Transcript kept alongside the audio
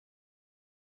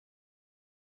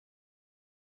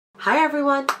Hi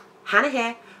everyone, Hannah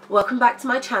here. Welcome back to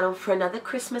my channel for another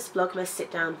Christmas Vlogmas sit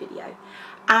down video.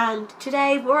 And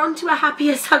today we're on to a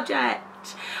happier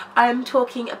subject. I'm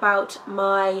talking about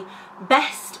my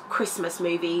best Christmas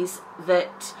movies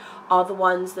that are the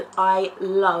ones that I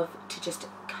love to just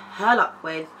curl up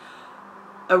with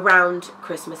around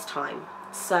Christmas time.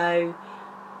 So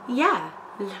yeah,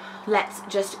 let's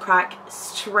just crack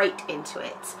straight into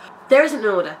it. There isn't an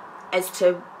order as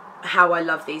to how I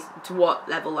love these, to what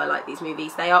level I like these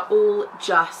movies. They are all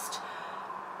just,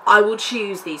 I will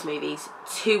choose these movies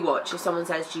to watch if someone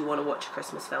says, do you want to watch a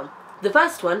Christmas film? The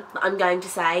first one that I'm going to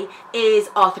say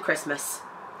is Arthur Christmas.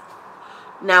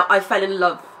 Now, I fell in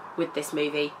love with this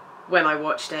movie when I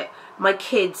watched it. My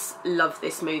kids love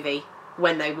this movie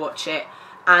when they watch it,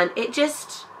 and it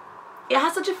has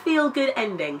such a feel-good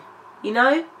ending, you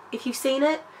know, if you've seen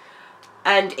it.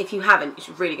 And if you haven't, you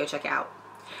should really go check it out.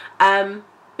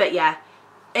 But yeah,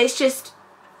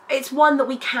 it's one that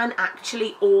we can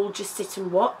actually all just sit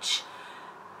and watch,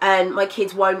 and my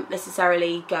kids won't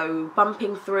necessarily go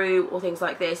bumping through or things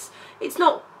like this. It's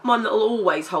not one that will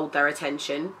always hold their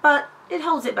attention, but it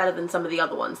holds it better than some of the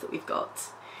other ones that we've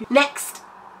got. Next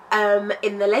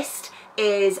in the list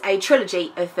is a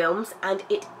trilogy of films, and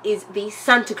it is the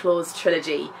Santa Claus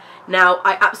trilogy. Now,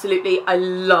 I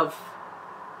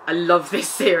love this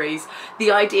series. The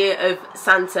idea of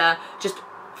Santa just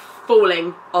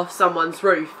falling off someone's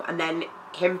roof and then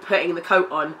him putting the coat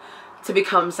on to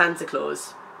become Santa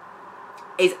Claus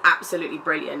is absolutely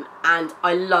brilliant, and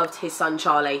I loved his son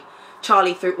Charlie.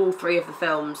 Charlie through all three of the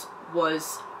films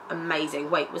was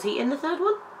amazing. Wait, was he in the third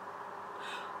one?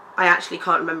 I actually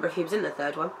can't remember if he was in the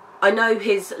third one. I know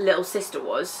his little sister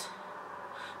was,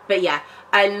 but yeah,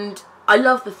 and I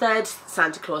love the third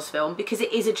Santa Claus film because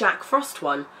it is a Jack Frost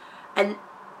one, and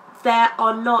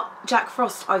Jack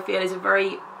Frost, I feel, is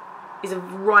a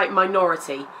right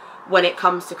minority when it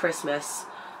comes to Christmas.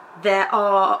 There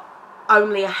are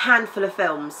only a handful of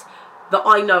films that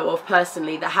I know of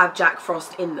personally that have Jack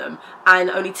Frost in them,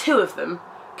 and only 2 of them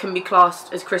can be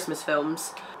classed as Christmas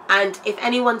films. And if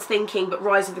anyone's thinking but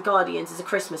Rise of the Guardians is a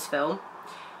Christmas film,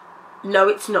 no,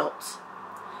 it's not.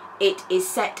 It is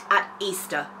set at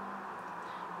Easter,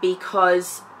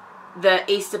 because the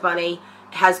Easter Bunny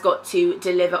has got to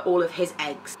deliver all of his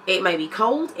eggs. It may be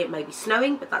cold, it may be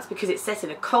snowing, but that's because it's set in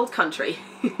a cold country.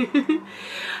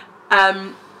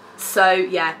 So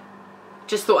yeah,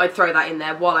 just thought I'd throw that in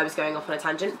there while I was going off on a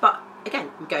tangent, but again,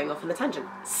 I'm going off on a tangent.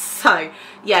 So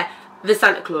yeah, the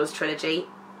Santa Claus trilogy,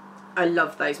 I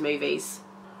love those movies.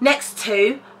 Next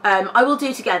 2, I will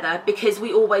do together because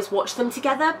we always watch them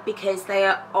together because they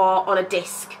are on a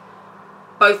disc.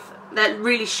 They're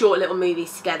really short little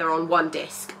movies together on one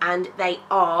disc, and they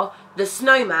are The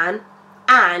Snowman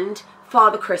and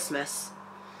Father Christmas.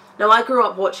 Now, I grew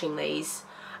up watching these,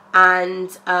 and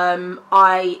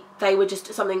they were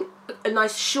just a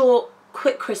nice short,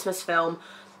 quick Christmas film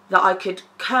that I could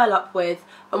curl up with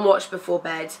and watch before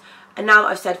bed. And now that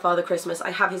I've said Father Christmas, I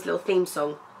have his little theme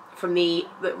song from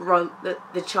that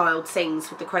the child sings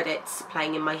with the credits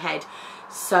playing in my head.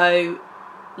 So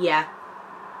yeah.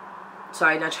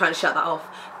 Sorry, now trying to shut that off.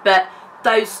 But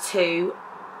those 2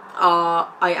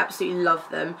 I absolutely love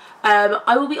them.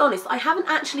 I will be honest, I haven't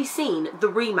actually seen the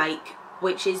remake,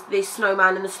 which is The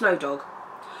Snowman and the Snow Dog.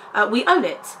 We own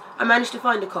it. I managed to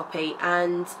find a copy,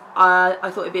 and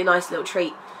I thought it'd be a nice little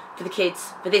treat for the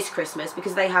kids for this Christmas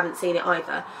because they haven't seen it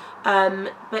either.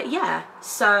 But yeah,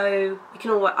 so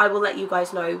I will let you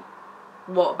guys know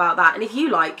what about that. And if you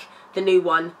like the new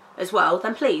one as well,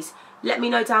 then please let me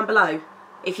know down below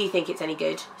if you think it's any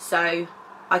good, so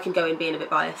I can go in being a bit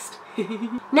biased.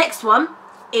 Next one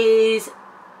is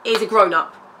a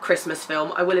grown-up Christmas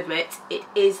film, I will admit. It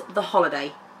is The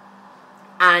Holiday,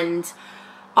 and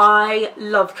I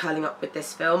love curling up with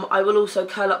this film. I will also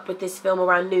curl up with this film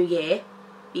around New Year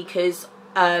because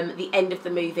the end of the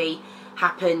movie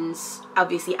happens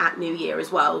obviously at New Year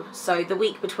as well. So the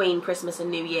week between Christmas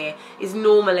and New Year is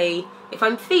normally, if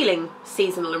I'm feeling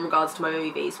seasonal in regards to my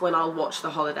movies, when I'll watch The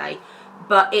Holiday.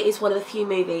 But it is one of the few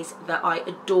movies that I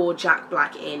adore Jack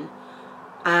Black in,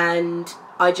 and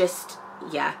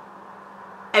yeah,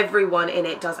 everyone in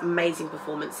it does amazing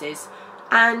performances,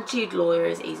 and Jude Law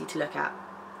is easy to look at.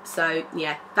 So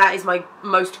yeah, that is my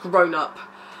most grown-up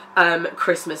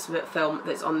Christmas film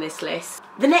that's on this list.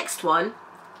 The next one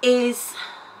is,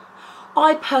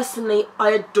 I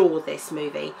adore this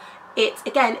movie. It's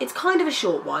kind of a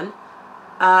short one,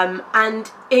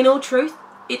 and in all truth,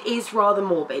 it is rather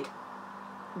morbid,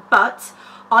 but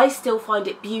I still find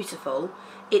it beautiful.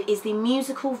 It is the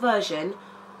musical version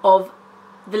of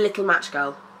The Little Match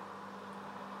Girl.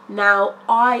 Now,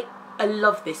 I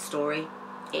love this story.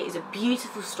 It is a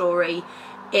beautiful story.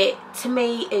 It, to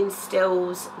me,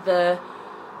 instills the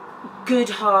good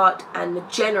heart and the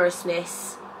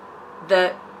generousness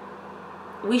that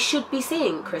we should be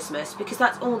seeing at Christmas, because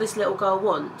that's all this little girl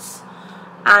wants.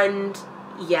 And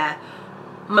yeah,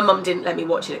 my mum didn't let me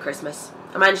watch it at Christmas.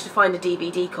 I managed to find a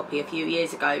DVD copy a few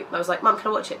years ago. I was like, Mum, can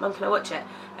I watch it? Mum, can I watch it?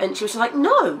 And she was just like,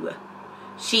 no.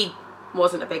 She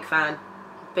wasn't a big fan.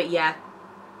 But yeah,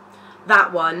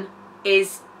 that one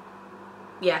is,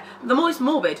 yeah, the most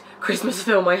morbid Christmas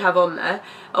film I have on there.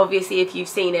 Obviously, if you've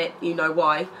seen it, you know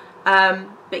why.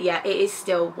 But yeah, it is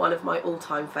still one of my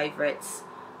all-time favourites.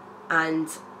 And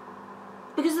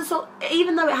because the song,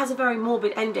 even though it has a very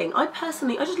morbid ending, I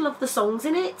just love the songs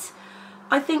in it.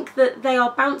 I think that they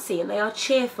are bouncy and they are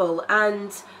cheerful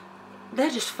and they're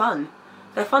just fun.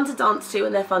 They're fun to dance to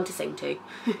and they're fun to sing to.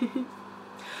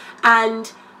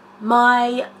 And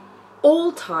my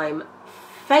all-time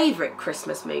favourite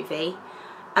Christmas movie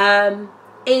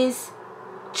is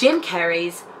Jim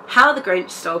Carrey's How the Grinch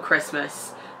Stole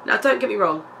Christmas. Now, don't get me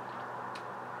wrong,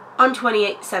 I'm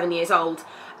 27 years old,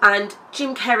 and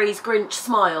Jim Carrey's Grinch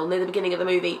smile near the beginning of the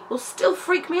movie will still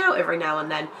freak me out every now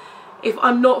and then. If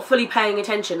I'm not fully paying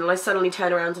attention and I suddenly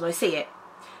turn around and I see it,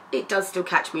 it does still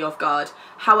catch me off guard.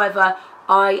 However,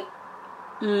 I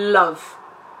love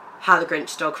How the Grinch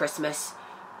Stole Christmas.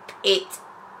 It's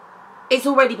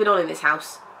already been on in this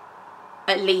house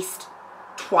at least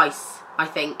twice, I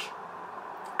think.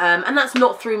 And that's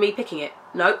not through me picking it.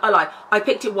 No, I lie. I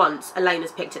picked it once.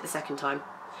 Elena's picked it the second time.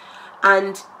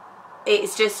 And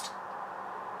it's just,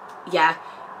 yeah,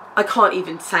 I can't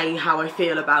even say how I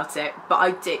feel about it,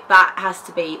 but that has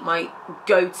to be my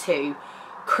go-to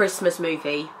Christmas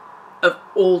movie of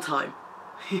all time.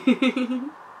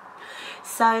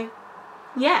 So,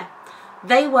 yeah,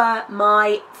 they were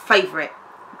my favourite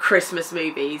Christmas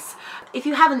movies. If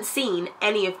you haven't seen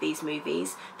any of these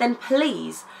movies, then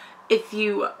please, if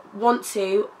you want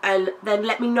to, and then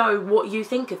let me know what you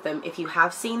think of them. If you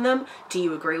have seen them, do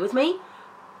you agree with me?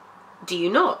 Do you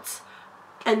not?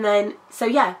 And then, so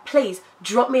yeah, please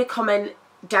drop me a comment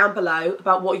down below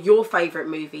about what your favourite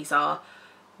movies are.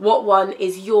 What one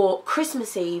is your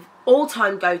Christmas Eve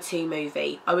all-time go-to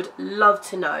movie? I would love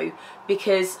to know,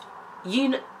 because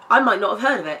I might not have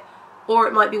heard of it, or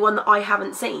it might be one that I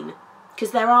haven't seen,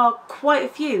 because there are quite a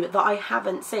few that I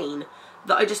haven't seen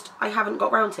that I haven't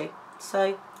got round to.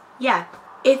 So yeah,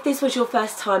 if this was your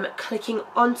first time clicking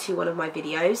onto one of my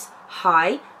videos,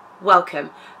 hi. Welcome.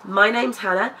 My name's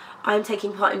Hannah. I'm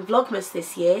taking part in Vlogmas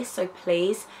this year, so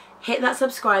please hit that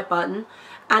subscribe button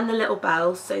and the little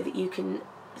bell so that you can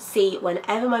see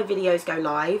whenever my videos go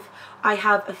live. I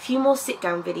have a few more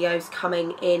sit-down videos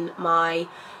coming in my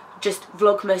just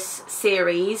Vlogmas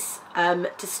series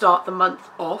to start the month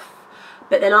off,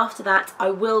 but then after that I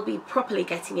will be properly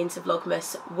getting into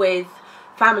Vlogmas with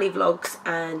family vlogs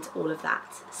and all of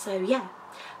that. So yeah,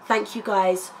 thank you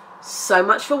guys so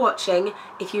much for watching.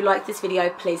 If you like this video,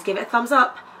 please give it a thumbs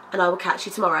up and I will catch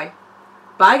you tomorrow.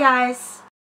 Bye guys!